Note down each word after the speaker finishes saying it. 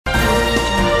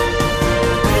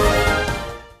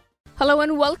Hello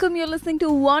and welcome. You're listening to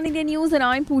One India News and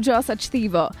I'm Pooja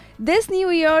Sachdeva. This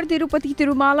new year, Tirupati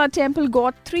Tirumala temple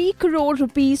got 3 crore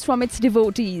rupees from its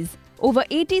devotees. Over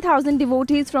 80,000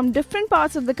 devotees from different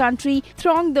parts of the country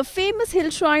thronged the famous hill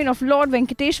shrine of Lord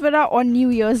Venkateswara on New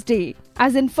Year's Day.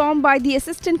 As informed by the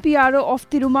Assistant PRO of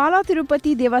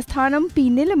Tirumala-Tirupati Devasthanam, P.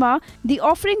 Neelima, the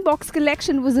offering box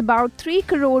collection was about 3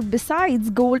 crore besides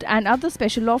gold and other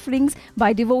special offerings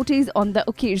by devotees on the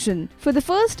occasion. For the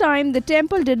first time, the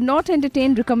temple did not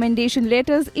entertain recommendation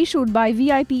letters issued by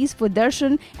VIPs for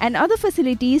darshan and other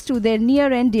facilities to their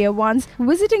near and dear ones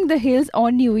visiting the hills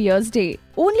on New Year's Day.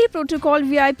 Only protocol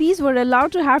VIPs were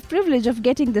allowed to have privilege of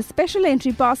getting the special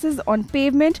entry passes on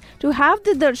pavement to have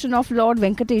the darshan of Lord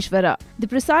Venkateswara. The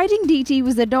presiding deity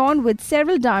was adorned with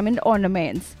several diamond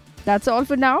ornaments. That's all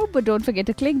for now, but don't forget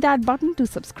to click that button to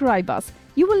subscribe us.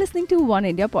 You were listening to One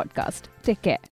India podcast. Take care.